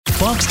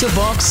Box to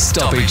Box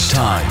Stoppage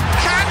Time.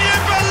 Can you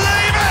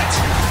believe it?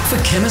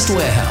 For Chemist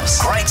Warehouse.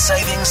 Great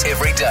savings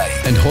every day.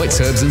 And Hoyt's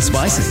Herbs and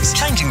Spices.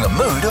 Changing the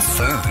mood of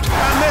food.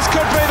 And this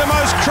could be the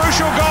most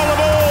crucial goal of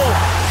all.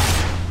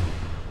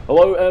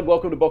 Hello and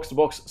welcome to Box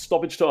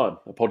Stoppage Time,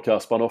 a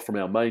podcast spun off from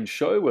our main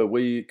show where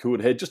we could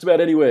head just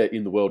about anywhere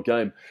in the world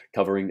game,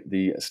 covering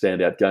the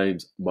standout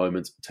games,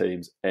 moments,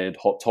 teams and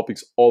hot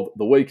topics of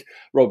the week.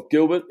 Rob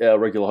Gilbert, our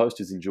regular host,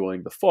 is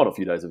enjoying the final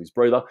few days of his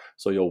breather,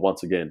 so you're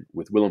once again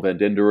with Willem van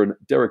Denderen,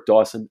 Derek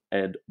Dyson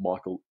and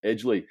Michael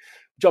Edgley.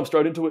 Jump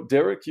straight into it.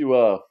 Derek, you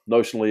are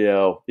notionally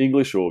our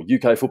English or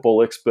UK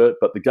football expert,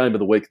 but the game of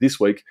the week this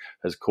week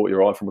has caught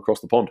your eye from across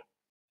the pond.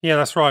 Yeah,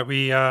 that's right.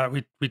 We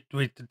don't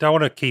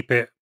want to keep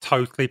it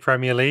totally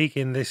Premier League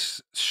in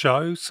this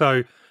show,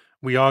 so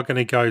we are going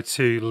to go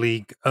to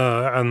League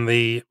and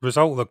the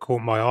result that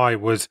caught my eye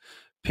was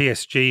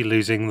PSG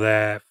losing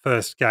their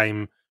first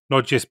game,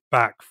 not just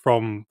back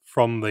from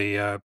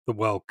the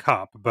World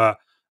Cup, but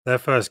their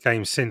first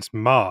game since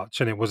March,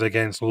 and it was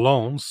against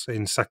Lens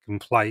in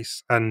second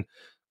place. And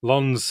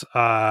Lens,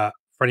 for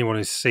anyone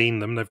who's seen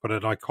them, they've got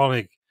an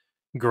iconic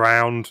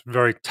ground,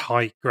 very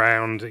tight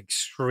ground,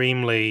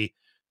 extremely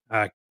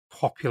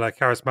popular,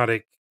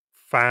 charismatic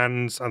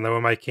fans, and they were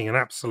making an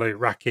absolute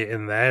racket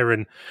in there.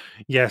 And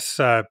yes,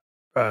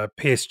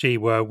 PSG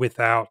were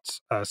without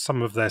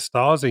some of their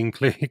stars,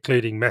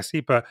 including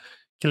Messi, but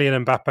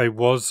Kylian Mbappe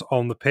was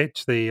on the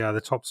pitch,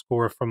 the top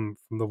scorer from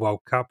the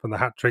World Cup and the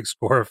hat-trick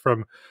scorer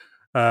from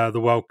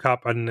the World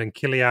Cup, and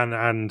Kylian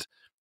and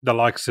the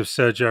likes of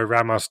Sergio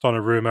Ramos,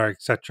 Donnarumma,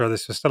 etc.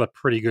 This was still a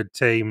pretty good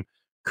team.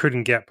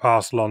 Couldn't get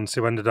past Lens,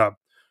 who ended up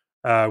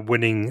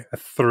winning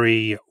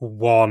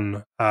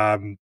 3-1.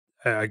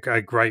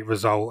 A great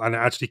result, and it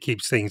actually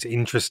keeps things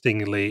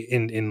interestingly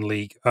in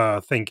League. I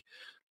think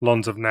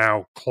Lens have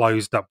now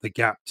closed up the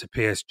gap to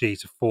PSG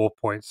to 4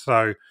 points,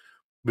 so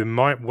we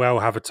might well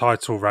have a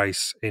title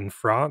race in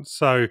France.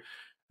 So,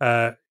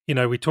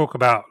 we talk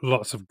about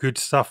lots of good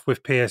stuff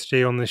with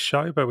PSG on this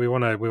show, but we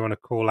want to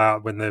call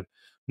out when they're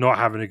not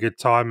having a good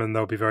time, and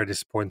they'll be very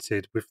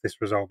disappointed with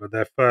this result. But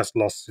their first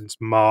loss since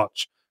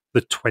March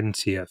the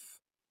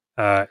 20th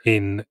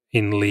in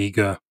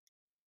Liga.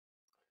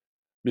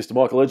 Mr.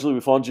 Michael Edgley, we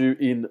find you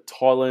in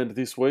Thailand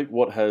this week.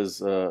 What has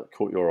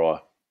caught your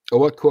eye?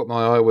 Well, what caught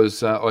my eye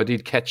was I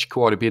did catch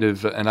quite a bit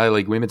of an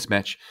A-League women's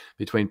match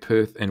between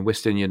Perth and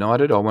Western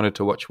United. I wanted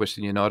to watch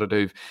Western United,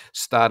 who've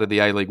started the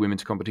A-League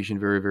women's competition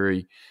very,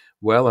 very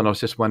well, and I was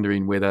just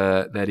wondering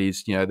whether that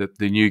is, the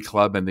new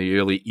club and the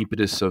early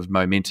impetus of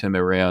momentum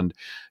around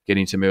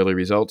getting some early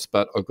results.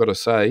 But I've got to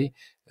say,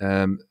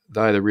 they're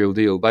the real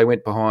deal. They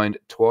went behind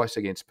twice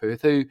against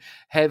Perth, who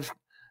have...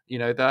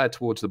 they're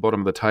towards the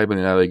bottom of the table in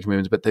A-League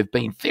women's, but they've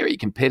been very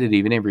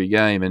competitive in every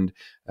game. And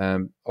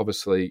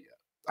obviously,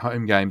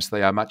 home games,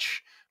 they are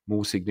much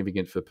more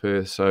significant for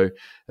Perth. So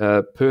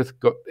Perth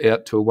got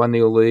out to a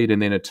 1-0 lead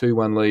and then a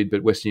 2-1 lead,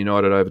 but Western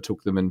United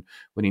overtook them and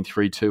winning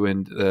 3-2.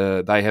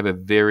 And they have a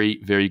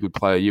very, very good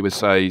player.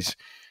 USA's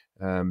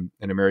an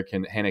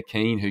American, Hannah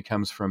Keane, who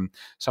comes from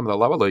some of the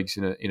lower leagues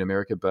in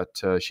America,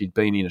 but she'd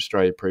been in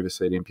Australia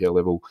previously at NPL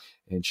level,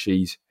 and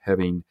she's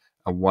having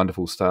a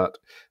wonderful start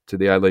to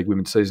the A-League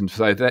women's season.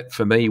 So that,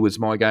 for me, was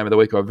my game of the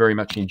week. I very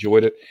much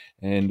enjoyed it,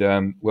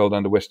 and well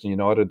done to Western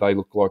United. They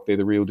look like they're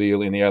the real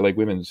deal in the A-League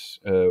women's,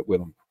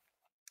 Willem.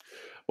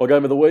 My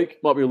game of the week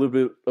might be a little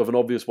bit of an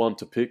obvious one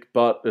to pick,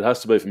 but it has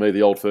to be, for me,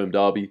 the Old Firm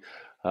derby.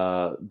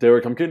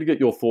 Derek, I'm keen to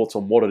get your thoughts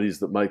on what it is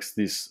that makes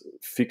this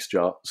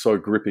fixture so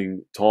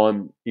gripping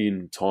time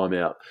in, time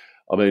out.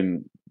 I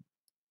mean,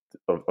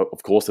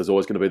 of course, there's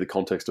always going to be the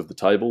context of the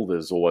table.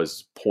 There's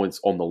always points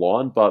on the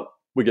line, but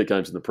we get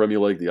games in the Premier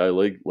League, the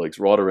A-League, leagues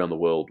right around the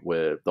world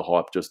where the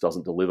hype just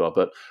doesn't deliver.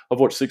 But I've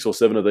watched 6 or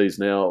 7 of these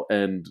now,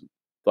 and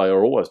they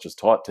are always just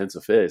tight, tense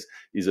affairs.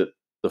 Is it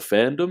the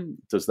fandom?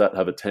 Does that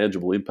have a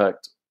tangible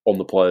impact on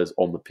the players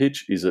on the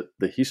pitch? Is it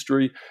the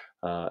history?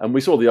 And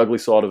we saw the ugly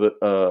side of it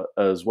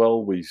as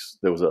well.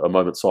 There was a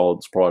moment's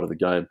silence prior to the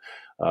game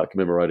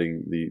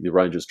commemorating the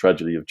Rangers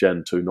tragedy of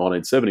Jan 2,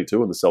 1972,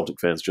 and the Celtic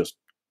fans just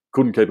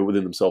couldn't keep it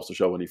within themselves to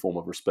show any form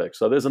of respect.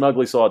 So there's an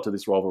ugly side to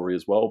this rivalry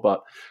as well, but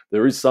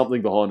there is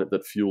something behind it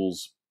that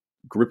fuels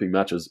gripping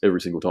matches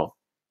every single time.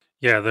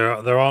 Yeah,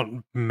 there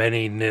aren't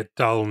many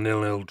dull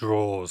 0-0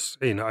 draws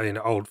in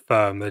Old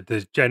Firm.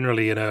 There's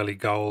generally an early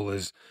goal.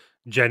 There's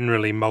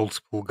generally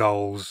multiple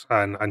goals,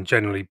 and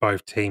generally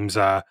both teams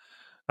are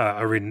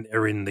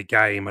in the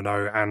game. I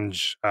know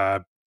Ange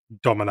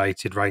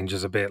dominated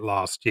Rangers a bit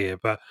last year,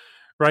 but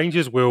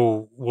Rangers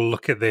will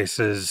look at this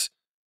as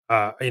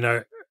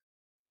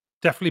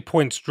definitely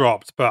points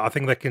dropped, but I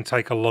think they can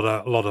take a lot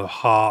of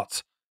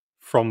heart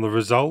from the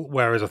result.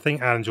 Whereas I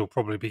think Ange will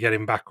probably be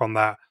getting back on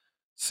that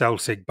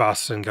Celtic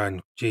bus and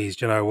going,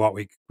 geez, you know what,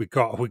 we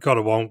got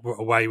to walk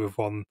away with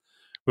one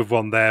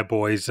there,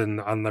 boys, and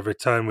the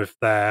return with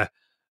their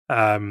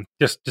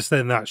just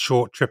then that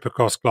short trip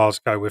across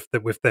Glasgow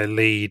with their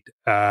lead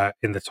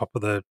in the top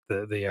of the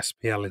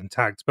SPL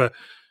intact. But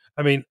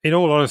I mean, in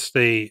all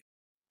honesty,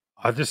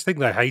 I just think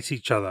they hate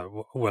each other.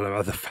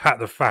 Well,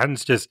 the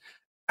fans just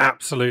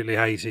absolutely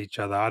hate each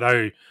other. I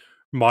know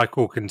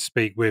Michael can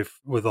speak with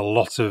a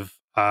lot of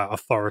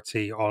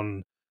authority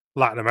on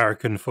Latin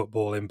American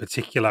football in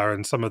particular,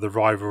 and some of the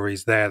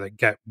rivalries there that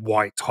get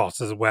white hot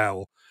as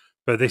well.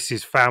 But this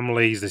is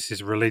families, this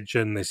is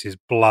religion, this is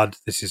blood,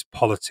 this is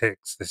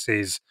politics, this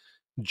is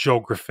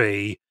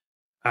geography.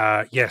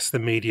 Yes, the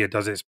media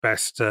does its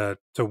best to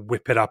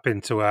whip it up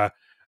into a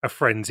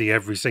frenzy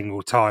every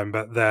single time,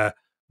 but the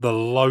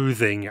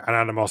loathing and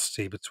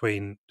animosity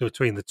between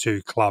the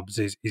two clubs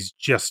is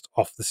just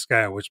off the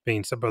scale, which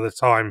means that by the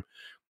time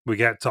we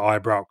get to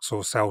Ibrox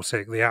or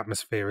Celtic, the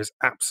atmosphere is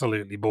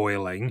absolutely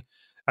boiling.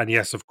 And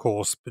yes, of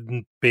course,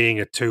 being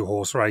a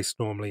 2-horse race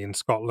normally in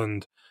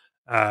Scotland,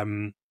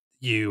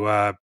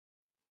 you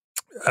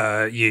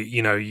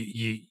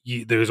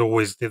there's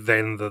always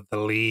the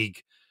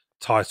league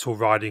title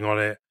riding on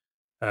it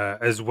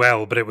as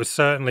well. But it was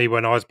certainly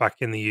when I was back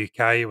in the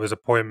UK, it was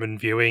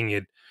appointment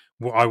viewing.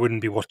 I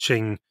wouldn't be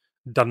watching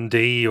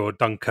Dundee or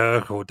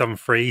Dunkirk or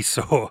Dumfries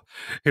or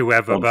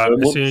whoever.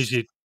 But as soon as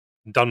you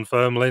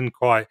Dunfermline,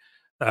 quite.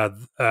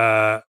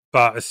 But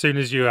as soon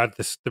as you had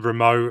the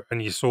remote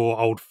and you saw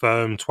Old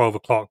Firm 12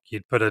 o'clock,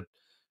 you'd put a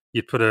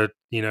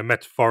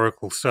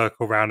metaphorical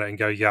circle around it and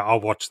go, yeah,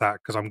 I'll watch that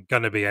because I'm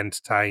going to be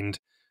entertained.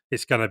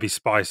 It's going to be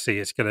spicy.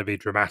 It's going to be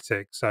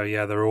dramatic. So,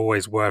 yeah, they're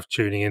always worth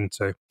tuning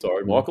into.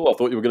 Sorry, Michael. I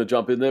thought you were going to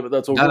jump in there, but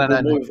that's all good.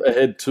 We'll move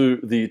ahead to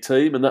the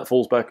team, and that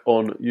falls back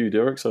on you,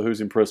 Derek. So who's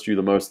impressed you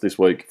the most this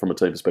week from a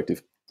team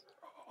perspective?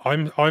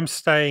 I'm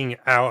staying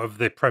out of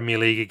the Premier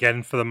League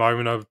again for the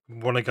moment. I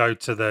want to go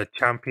to the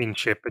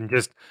Championship and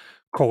just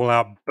call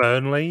out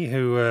Burnley,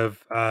 who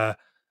have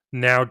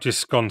now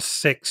just gone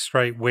 6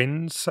 straight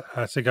wins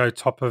to go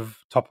top of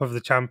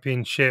the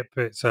Championship.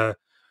 It's a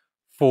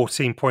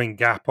 14-point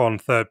gap on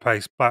third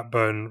place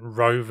Blackburn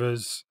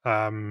Rovers.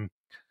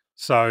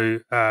 So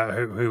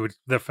who would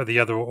for the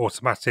other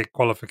automatic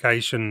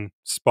qualification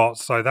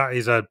spots. So that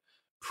is a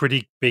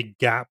pretty big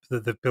gap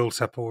that they've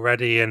built up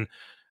already. And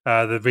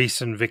the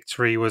recent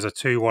victory was a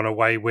 2-1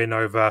 away win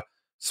over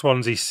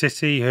Swansea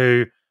City,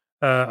 who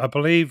I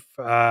believe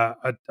are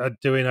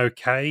doing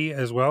okay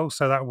as well.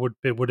 So that would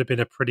have been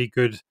a pretty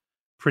good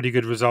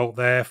result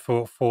there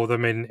for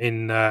them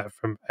in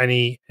from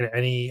any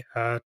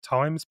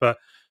times. But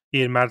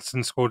Ian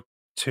Maddison scored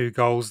 2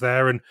 goals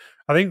there, and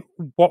I think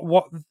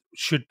what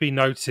should be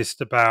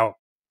noticed about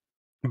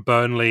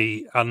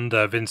Burnley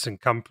under Vincent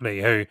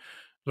Kompany, who,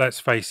 let's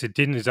face it,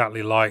 didn't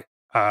exactly light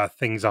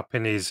things up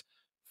in his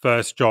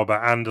first job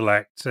at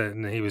Anderlecht,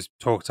 and he was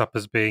talked up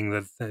as being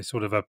the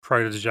sort of a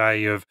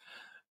protege of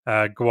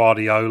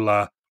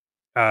Guardiola.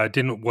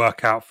 Didn't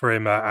work out for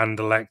him at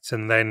Anderlecht,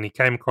 and then he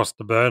came across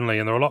to Burnley,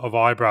 and there are a lot of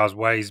eyebrows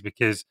raised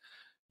because,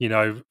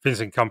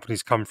 Vincent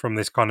Kompany's come from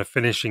this kind of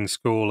finishing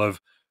school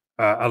of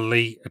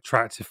elite,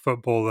 attractive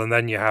football, and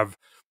then you have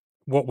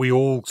what we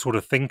all sort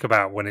of think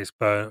about when it's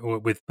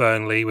with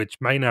Burnley, which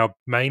may now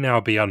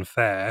be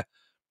unfair,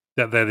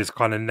 that they're this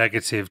kind of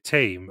negative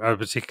team,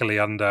 particularly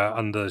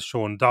under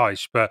Sean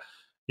Dyche, but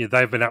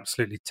they've been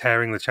absolutely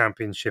tearing the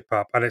Championship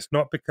up, and it's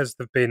not because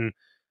they've been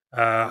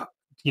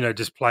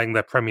just playing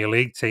their Premier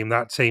League team.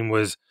 That team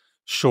was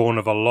shorn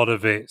of a lot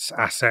of its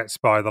assets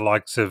by the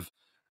likes of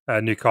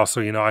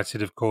Newcastle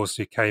United, of course,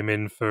 who came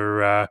in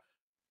for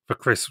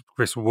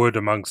Chris Wood,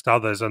 amongst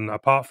others. And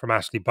apart from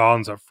Ashley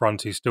Barnes up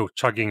front, who's still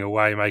chugging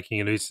away,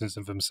 making a nuisance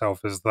of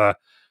himself as the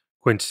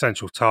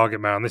quintessential target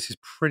man, this is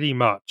pretty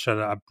much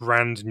a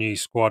brand new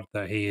squad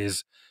that he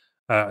is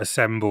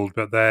assembled.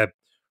 But they're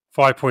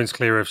 5 points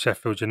clear of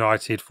Sheffield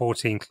United,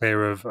 14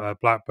 clear of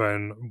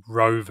Blackburn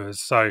Rovers.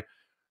 So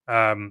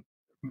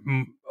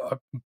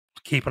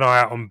keep an eye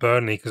out on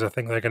Burnley, because I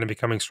think they're going to be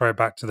coming straight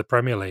back to the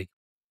Premier League.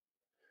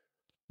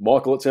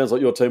 Michael, it sounds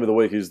like your team of the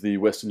week is the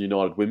Western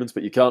United Women's,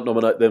 but you can't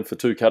nominate them for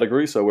 2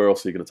 categories, so where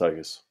else are you going to take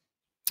us?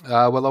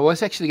 Well, I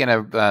was actually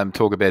going to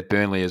talk about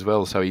Burnley as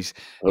well, so he's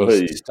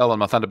stolen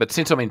my thunder. But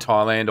since I'm in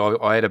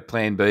Thailand, I had a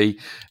plan B,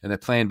 and the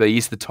plan B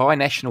is the Thai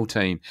national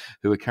team,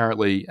 who are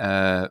currently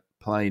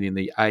playing in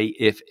the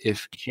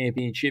AFF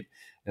Championship,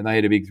 and they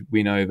had a big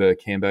win over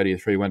Cambodia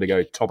 3-1 to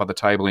go top of the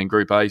table in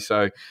Group A.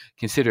 So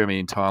consider me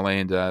in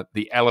Thailand.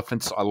 The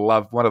Elephants, I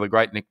love. One of the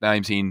great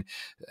nicknames in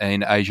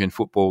Asian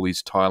football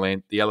is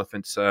Thailand. The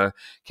Elephants are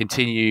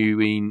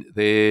continuing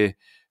their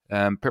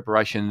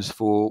preparations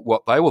for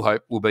what they will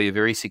hope will be a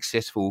very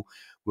successful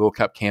World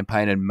Cup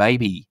campaign, and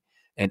maybe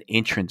an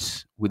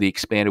entrance with the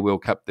expanded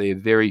World Cup, their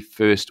very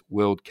first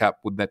World Cup.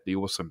 Wouldn't that be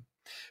awesome?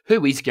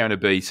 Who is going to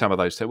be some of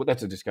those two? Well,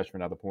 that's a discussion for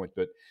another point.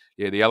 But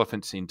yeah, the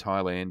Elephants in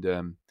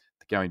Thailand,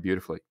 going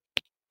beautifully.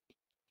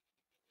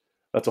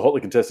 That's a hotly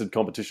contested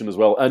competition as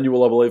well.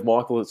 Annual, I believe,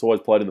 Michael. It's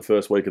always played in the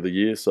first week of the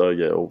year. So,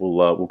 yeah,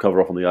 we'll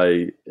cover off on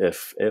the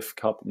AFF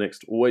Cup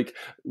next week.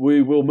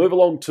 We will move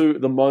along to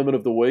the moment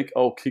of the week.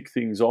 I'll kick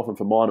things off. And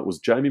for mine, it was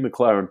Jamie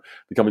McLaren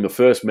becoming the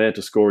first man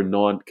to score in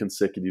 9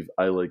 consecutive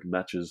A-League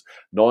matches.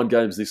 9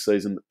 games this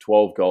season,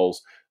 12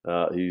 goals.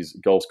 His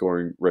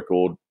goal-scoring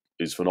record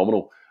is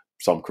phenomenal.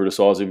 some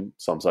criticise him.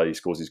 Some say he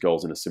scores his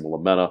goals in a similar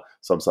manner.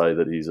 Some say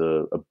that he's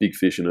a big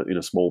fish in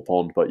a small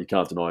pond, but you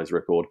can't deny his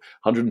record.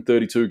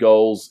 132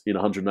 goals in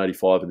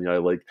 185 in the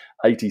A-League,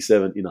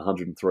 87 in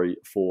 103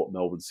 for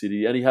Melbourne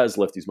City. And he has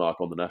left his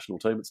mark on the national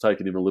team. It's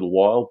taken him a little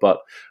while, but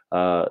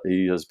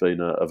he has been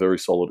a very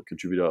solid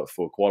contributor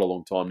for quite a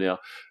long time now.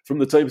 From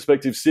the team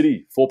perspective,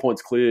 City, 4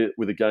 points clear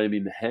with a game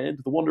in hand.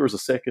 The Wanderers are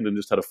second and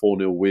just had a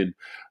 4-0 win.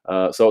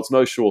 So it's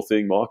no sure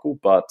thing, Michael,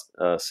 but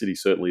City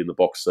certainly in the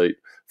box seat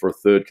for a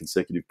third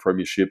consecutive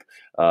premiership.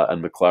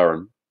 And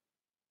McLaren,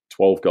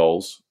 12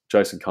 goals.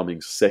 Jason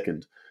Cummings,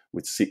 second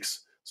with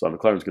 6. So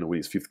McLaren's going to win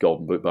his 5th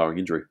Golden Boot, barring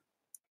injury.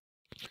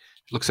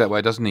 Looks that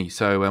way, doesn't he?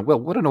 So, well,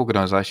 what an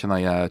organisation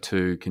they are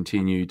to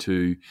continue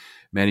to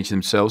manage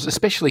themselves,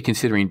 especially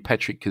considering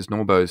Patrick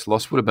Kaznorbo's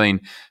loss would have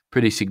been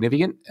pretty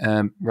significant.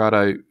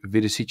 Rado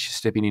Vidicic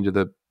stepping into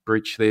the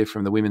breach there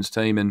from the women's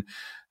team, and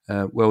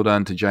well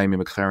done to Jamie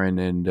McLaren,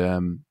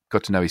 and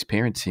got to know his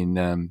parents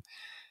in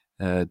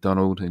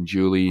Donald and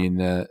Julie in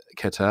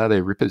Qatar.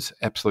 They're rippers,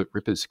 absolute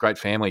rippers, great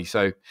family.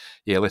 So,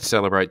 yeah, let's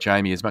celebrate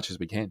Jamie as much as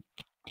we can.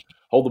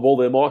 Hold the ball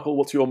there, Michael.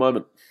 What's your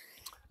moment?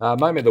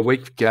 Moment of the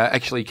week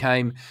actually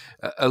came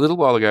a little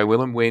while ago,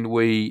 Willem, when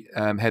we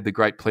had the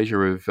great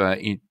pleasure of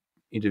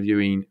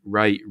interviewing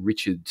Ray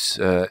Richards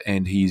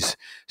and his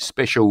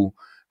special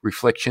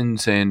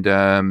reflections and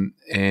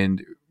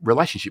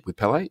relationship with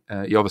Pele.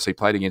 He obviously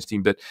played against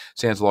him, but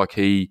sounds like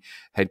he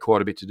had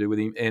quite a bit to do with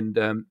him. And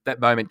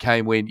that moment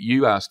came when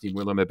you asked him,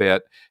 Willem,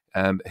 about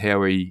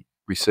how he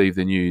received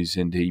the news,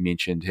 and he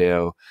mentioned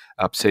how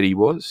upset he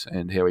was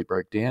and how he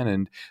broke down,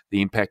 and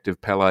the impact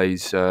of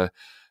Pele's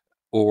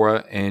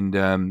aura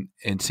and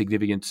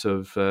significance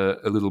of a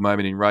little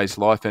moment in Ray's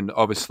life. And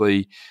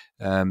obviously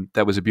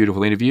that was a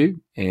beautiful interview,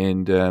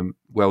 and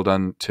well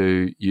done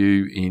to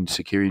you in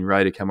securing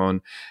Ray to come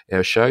on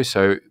our show.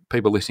 So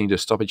people listening to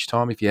Stoppage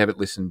Time, if you haven't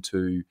listened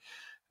to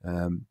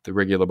the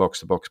regular Box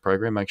to Box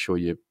program, make sure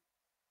you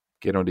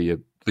get onto your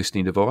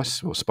listening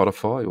device or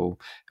Spotify or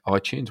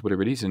iTunes,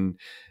 whatever it is,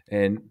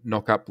 and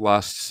knock up the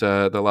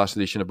last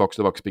edition of Box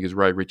to Box, because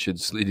Ray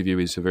Richards' interview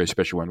is a very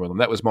special one. Well,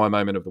 and that was my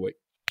moment of the week.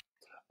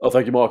 Oh,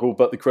 thank you, Michael.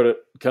 But the credit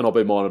cannot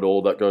be mine at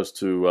all. That goes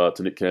to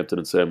Nick Campton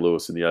and Sam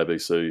Lewis in the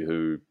ABC,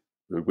 who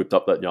whipped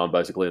up that yarn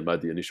basically and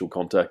made the initial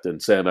contact. And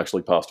Sam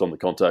actually passed on the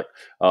contact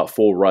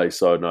for Ray.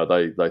 So no,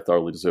 they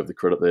thoroughly deserve the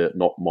credit there.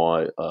 Not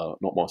my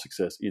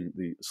success in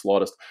the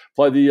slightest.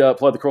 Play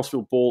the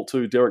crossfield ball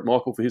to Derek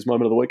Michael for his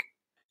moment of the week.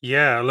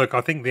 Yeah, look, I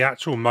think the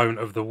actual moment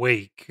of the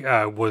week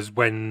was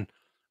when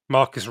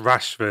Marcus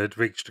Rashford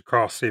reached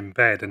across in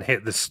bed and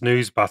hit the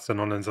snooze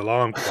button on his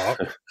alarm clock.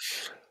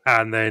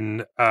 And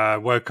then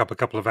woke up a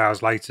couple of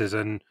hours later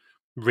and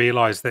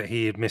realised that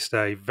he had missed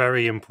a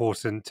very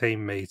important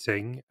team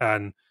meeting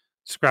and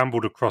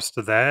scrambled across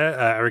to there.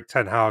 Erik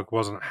ten Hag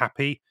wasn't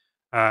happy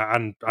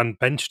and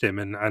benched him.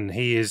 And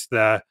he has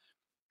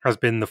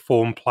been the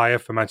form player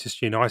for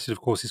Manchester United.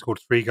 Of course, he scored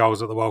 3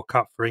 goals at the World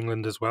Cup for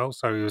England as well.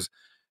 So he was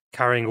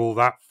carrying all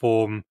that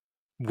form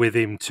with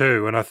him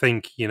too. And I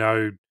think,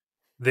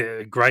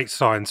 the great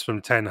signs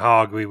from Ten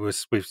Hag. We've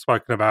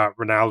spoken about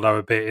Ronaldo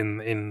a bit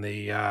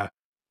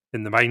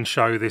in the main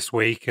show this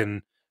week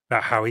and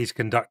about how he's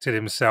conducted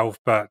himself,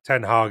 but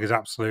Ten Hag has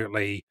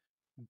absolutely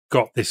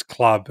got this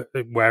club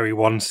where he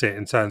wants it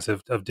in terms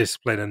of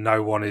discipline, and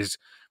no one is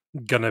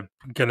gonna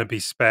be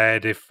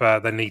spared if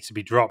they need to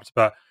be dropped.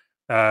 But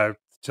to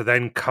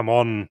then come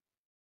on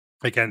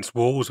against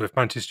Wolves with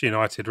Manchester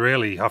United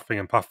really huffing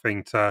and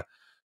puffing to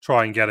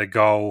try and get a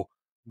goal,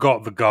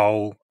 got the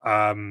goal,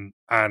 and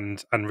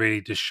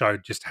really just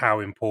showed just how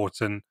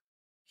important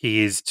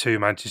he is to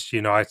Manchester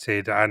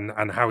United,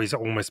 and how he's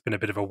almost been a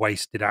bit of a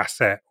wasted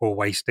asset or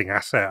wasting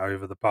asset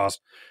over the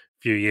past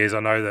few years. I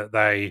know that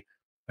they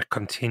are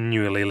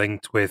continually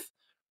linked with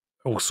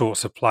all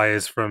sorts of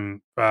players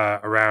from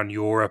around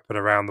Europe and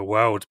around the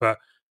world. But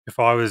if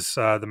I was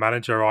the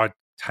manager, I'd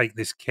take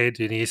this kid,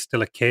 and he is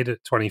still a kid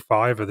at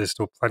 25, and there's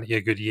still plenty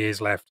of good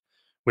years left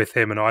with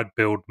him, and I'd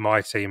build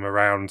my team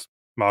around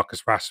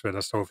Marcus Rashford.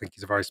 I still think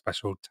he's a very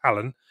special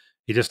talent.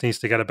 He just needs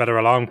to get a better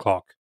alarm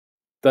clock.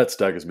 That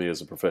staggers me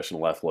as a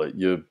professional athlete.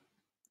 You're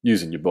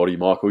using your body,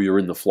 Michael. You're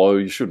in the flow.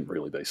 You shouldn't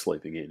really be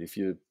sleeping in. If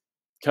you're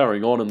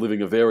carrying on and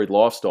living a varied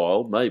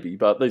lifestyle, maybe,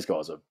 but these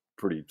guys are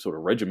pretty sort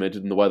of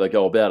regimented in the way they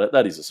go about it.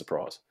 That is a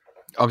surprise.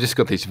 I've just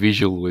got this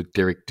visual with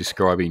Derek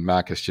describing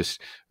Marcus just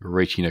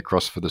reaching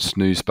across for the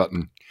snooze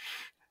button.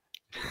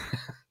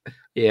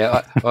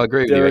 Yeah, I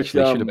agree with you.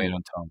 Actually, should have been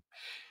on time.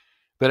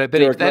 But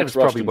Derek, that was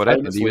probably what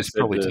happened. He was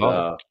probably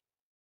tired.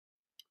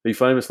 He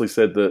famously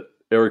said that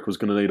Eric was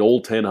going to need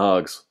all 10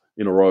 Hags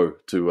in a row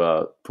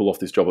to pull off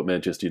this job at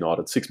Manchester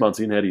United. 6 months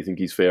in, how do you think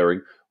he's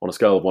faring on a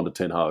scale of 1 to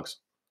 10 Hags?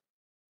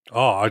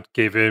 Oh, I'd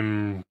give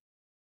him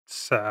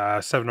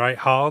 7 or 8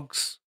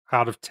 Hags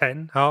out of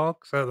 10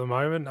 Hags at the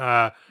moment.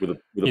 With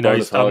a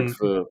bonus Hag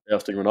for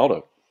ousting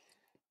Ronaldo.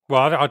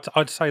 Well,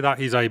 I'd say that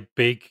is a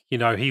big,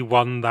 he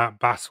won that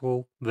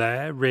battle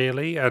there,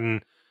 really,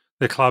 and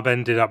the club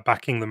ended up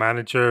backing the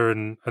manager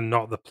and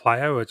not the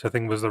player, which I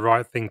think was the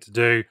right thing to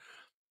do.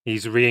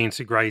 he's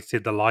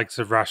reintegrated the likes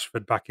of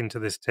Rashford back into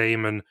this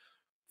team and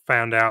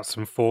found out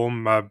some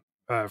form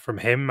from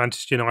him.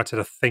 Manchester United,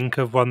 I think,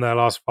 have won their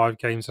last 5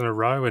 games in a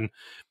row, and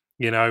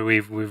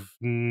we've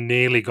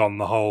nearly gone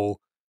the whole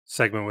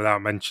segment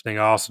without mentioning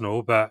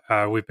Arsenal, but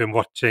we've been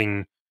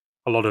watching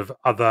a lot of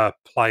other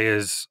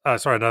players, a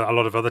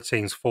lot of other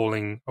teams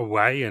falling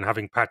away and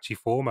having patchy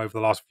form over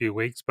the last few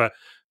weeks. But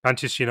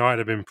Manchester United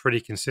have been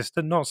pretty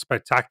consistent, not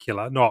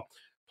spectacular, not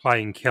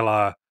playing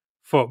killer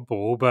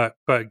football, but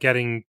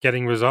getting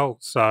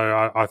results.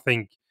 So I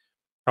think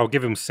I'll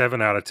give him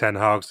 7 out of 10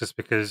 hugs, just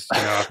because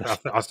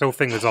I still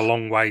think there's a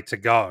long way to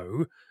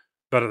go.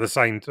 But at the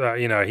same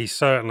time, he's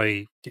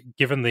certainly,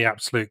 given the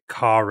absolute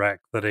car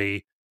wreck that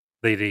he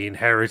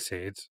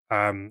inherited,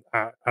 and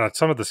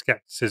some of the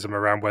skepticism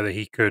around whether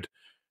he could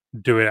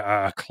do it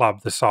at a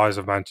club the size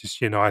of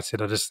Manchester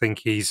United, I just think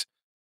he's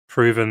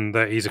proven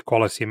that he's a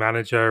quality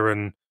manager.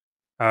 And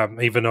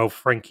even old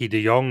Frankie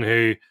de Jong,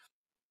 who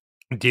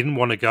didn't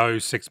want to go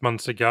 6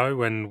 months ago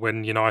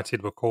when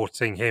United were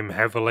courting him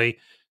heavily,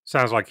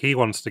 sounds like he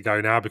wants to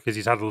go now because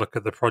he's had a look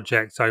at the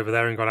project over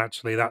there and gone,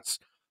 actually, that's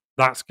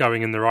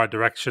going in the right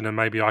direction, and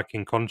maybe I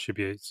can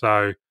contribute.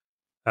 So,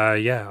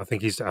 I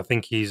think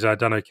he's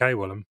done okay,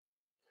 Willem.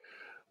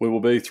 We will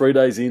be 3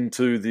 days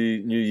into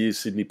the New Year's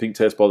Sydney Pink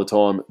Test by the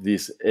time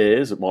this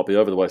airs. It might be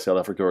over the way South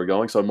Africa are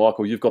going. So,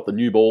 Michael, you've got the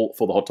new ball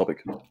for the hot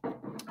topic.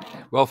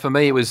 Well, for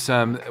me, it was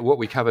what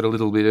we covered a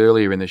little bit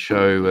earlier in the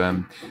show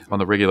on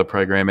the regular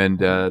program, and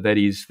that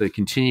is the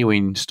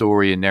continuing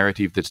story and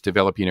narrative that's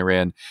developing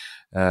around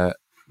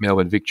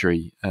Melbourne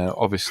Victory.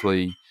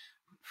 Obviously,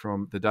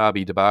 from the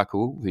Derby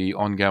debacle, the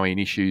ongoing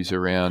issues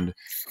around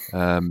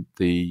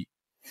that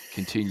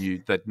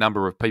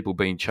number of people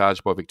being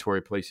charged by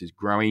Victoria Police is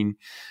growing.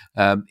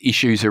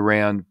 Issues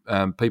around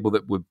people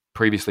that were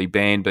previously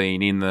banned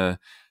being in the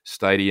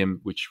stadium,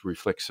 which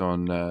reflects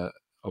on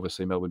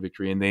obviously Melbourne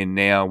Victory. And then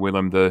now,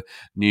 Willem, the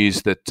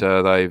news that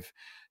they've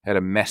had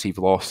a massive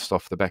loss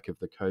off the back of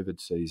the COVID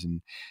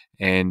season,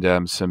 and a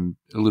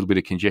little bit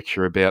of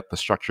conjecture about the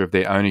structure of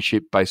their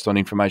ownership based on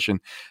information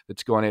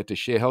that's gone out to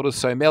shareholders.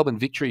 So Melbourne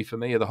Victory, for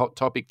me, are the hot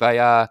topic. They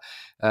are,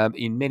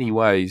 in many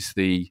ways,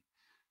 the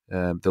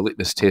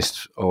litmus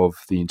test of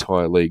the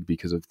entire league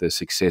because of the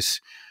success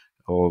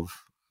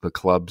of the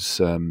club's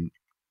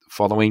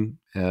following.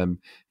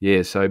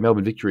 So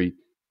Melbourne Victory,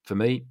 for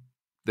me,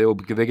 they're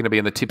going to be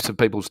on the tips of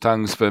people's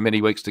tongues for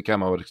many weeks to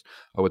come, I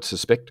would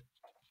suspect.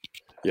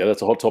 Yeah,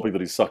 that's a hot topic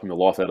that is sucking the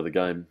life out of the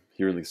game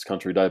here in this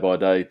country day by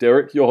day.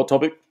 Derek, your hot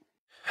topic?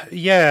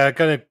 Yeah, I'm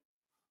going to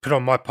put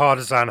on my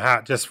partisan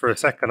hat just for a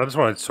second. I just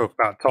wanted to talk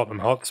about Tottenham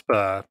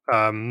Hotspur.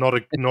 Not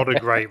a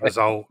great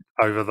result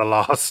over the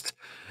last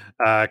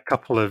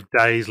couple of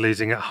days,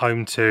 losing at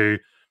home to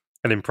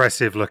an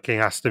impressive-looking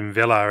Aston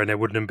Villa, and it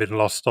wouldn't have been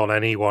lost on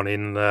anyone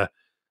in the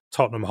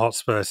Tottenham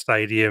Hotspur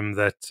Stadium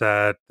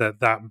that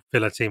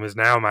Villa team is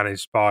now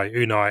managed by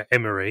Unai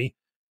Emery.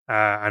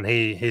 And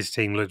his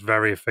team looked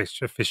very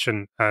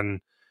efficient.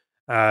 And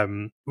I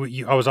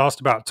was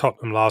asked about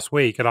Tottenham last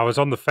week, and I was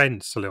on the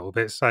fence a little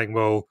bit, saying,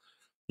 well,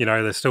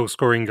 they're still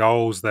scoring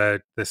goals,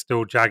 they're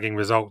still jagging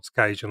results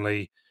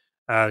occasionally.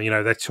 They're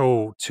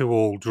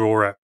 2-2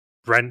 draw at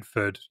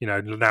Brentford.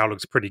 Now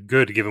looks pretty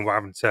good given what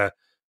happened to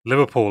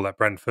Liverpool at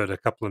Brentford a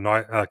couple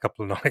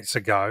of nights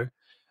ago.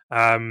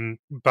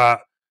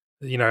 But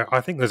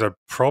I think there's a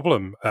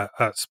problem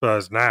at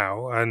Spurs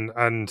now,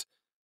 and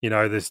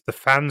the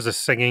fans are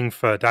singing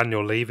for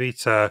Daniel Levy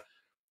to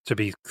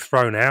be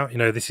thrown out.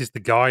 This is the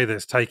guy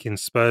that's taken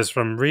Spurs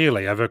from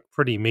really of a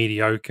pretty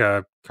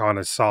mediocre kind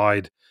of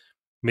side,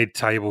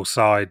 mid-table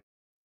side,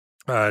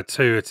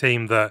 to a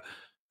team that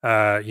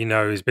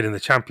has been in the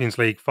Champions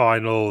League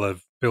final,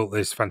 have built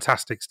this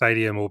fantastic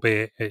stadium,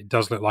 albeit it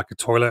does look like a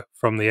toilet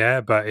from the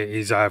air, but it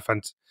is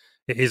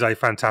a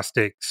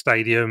fantastic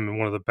stadium and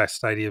one of the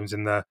best stadiums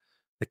in the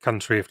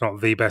country, if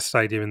not the best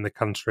stadium in the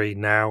country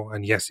now.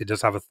 And yes, it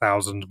does have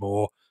 1,000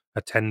 more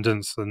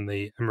attendance than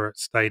the Emirates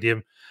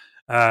Stadium.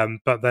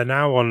 But they're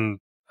now on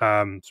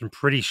some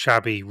pretty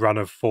shabby run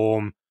of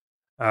form.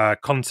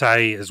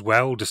 Conte as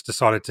well just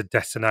decided to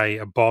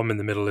detonate a bomb in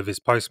the middle of his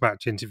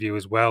post-match interview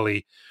as well.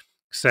 He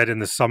said in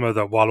the summer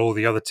that while all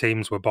the other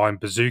teams were buying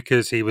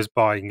bazookas, he was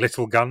buying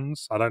little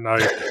guns. I don't know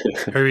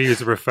who he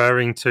was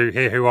referring to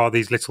here. Who are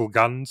these little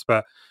guns?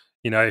 But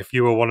if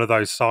you were one of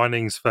those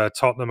signings for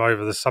Tottenham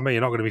over the summer,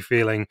 you're not going to be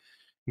feeling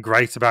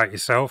great about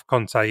yourself.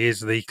 Conte is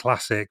the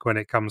classic when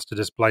it comes to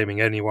just blaming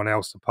anyone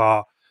else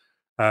apart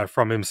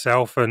from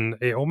himself, and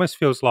it almost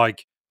feels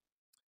like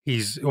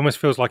he's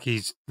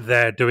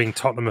there doing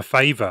Tottenham a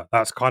favour.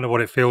 That's kind of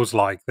what it feels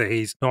like, that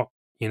he's not,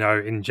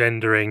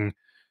 engendering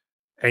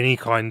any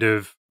kind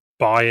of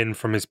buy-in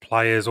from his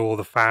players or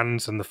the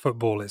fans, and the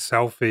football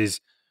itself is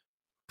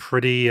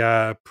pretty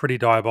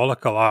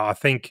diabolical. I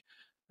think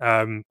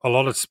a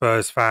lot of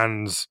Spurs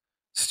fans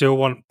still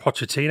want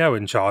Pochettino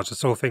in charge. I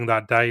saw a thing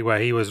that day where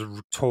he was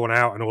torn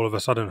out and all of a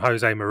sudden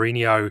Jose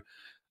Mourinho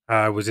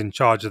was in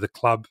charge of the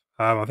club.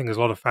 I think there's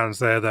a lot of fans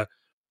there that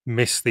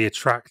miss the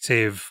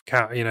attractive,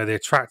 the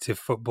attractive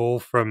football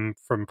from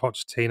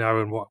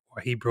Pochettino and what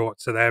he brought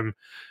to them.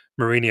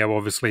 Mourinho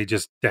obviously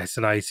just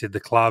detonated the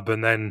club,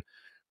 and then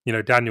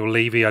Daniel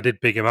Levy, I did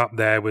big him up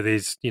there with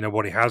his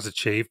what he has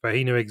achieved, but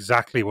he knew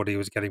exactly what he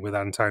was getting with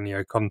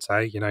Antonio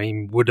Conte.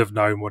 He would have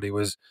known what he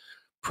was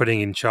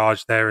putting in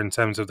charge there in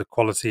terms of the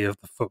quality of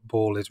the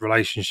football, his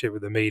relationship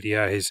with the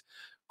media, his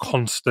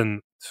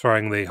constant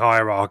throwing the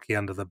hierarchy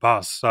under the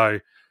bus. So,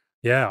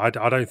 yeah, I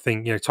don't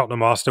think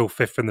Tottenham are still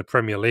fifth in the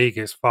Premier League.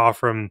 It's far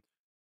from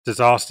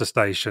disaster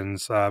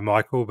stations,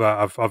 Michael.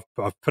 But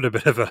I've put a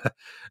bit of a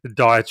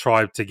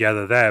diatribe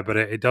together there. But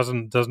it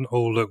doesn't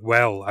all look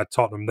well at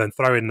Tottenham. Then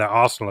throw in the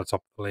Arsenal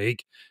atop the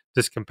league,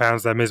 this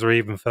compounds their misery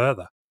even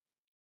further.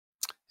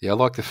 Yeah, I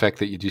like the fact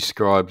that you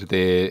described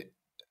their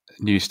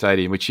new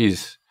stadium, which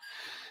is,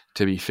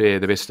 to be fair,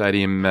 the best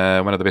stadium,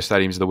 one of the best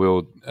stadiums in the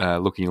world,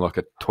 looking like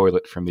a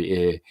toilet from the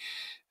air.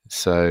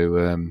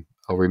 So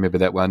I'll remember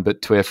that one.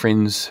 But to our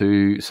friends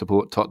who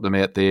support Tottenham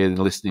out there in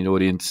the listening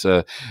audience,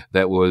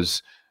 that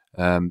was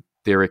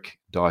Derek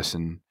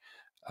Dyson,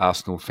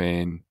 Arsenal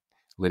fan,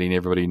 letting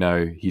everybody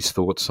know his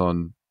thoughts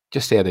on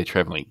just how they're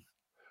travelling.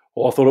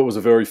 Well, I thought it was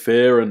a very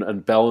fair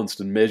and balanced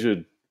and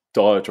measured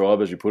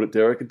diatribe, as you put it,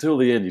 Derek. Until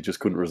the end, you just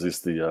couldn't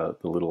resist the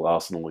little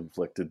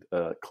Arsenal-inflected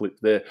clip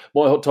there.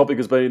 My hot topic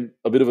has been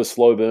a bit of a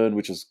slow burn,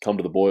 which has come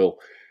to the boil,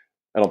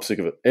 and I'm sick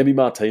of it. Emi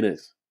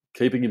Martinez,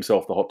 keeping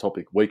himself the hot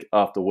topic week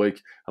after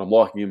week, and I'm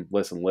liking him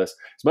less and less.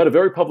 He's made a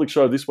very public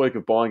show this week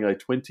of buying a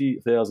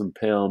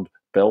 £20,000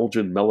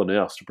 Belgian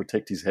Malinois to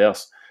protect his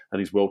house and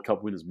his World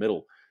Cup winners'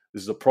 medal.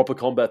 This is a proper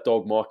combat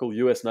dog, Michael.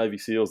 US Navy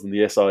SEALs and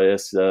the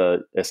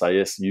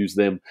SAS use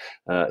them.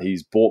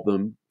 He's bought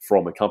them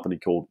from a company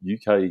called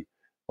UK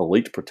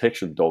Elite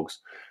Protection Dogs.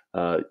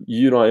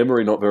 Unai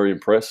Emery, not very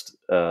impressed.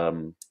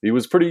 He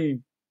was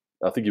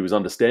I think he was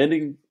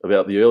understanding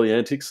about the early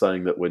antics,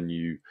 saying that when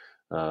you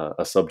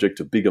are subject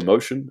to big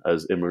emotion,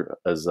 as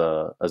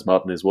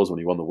Martinez was when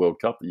he won the World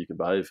Cup, that you can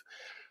behave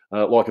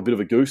like a bit of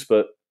a goose,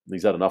 but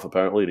he's had enough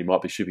apparently, and he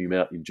might be shipping him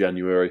out in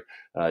January.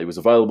 He was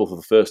available for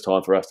the first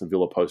time for Aston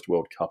Villa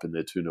post-World Cup in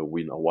their 2-0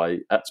 win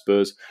away at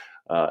Spurs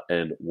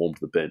and warmed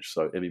the bench.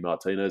 So Emi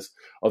Martinez,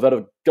 I've had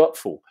a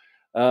gutful.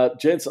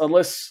 Gents,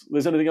 unless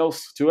there's anything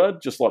else to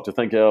add, just like to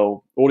thank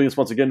our audience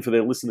once again for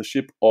their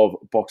listenership of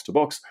Box to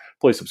Box.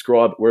 Please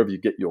subscribe wherever you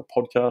get your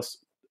podcasts,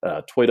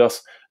 tweet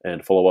us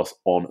and follow us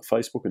on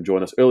Facebook, and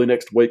join us early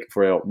next week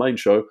for our main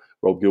show.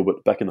 Rob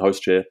Gilbert back in the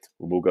host chair,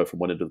 and we'll go from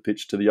one end of the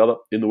pitch to the other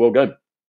in the World Game.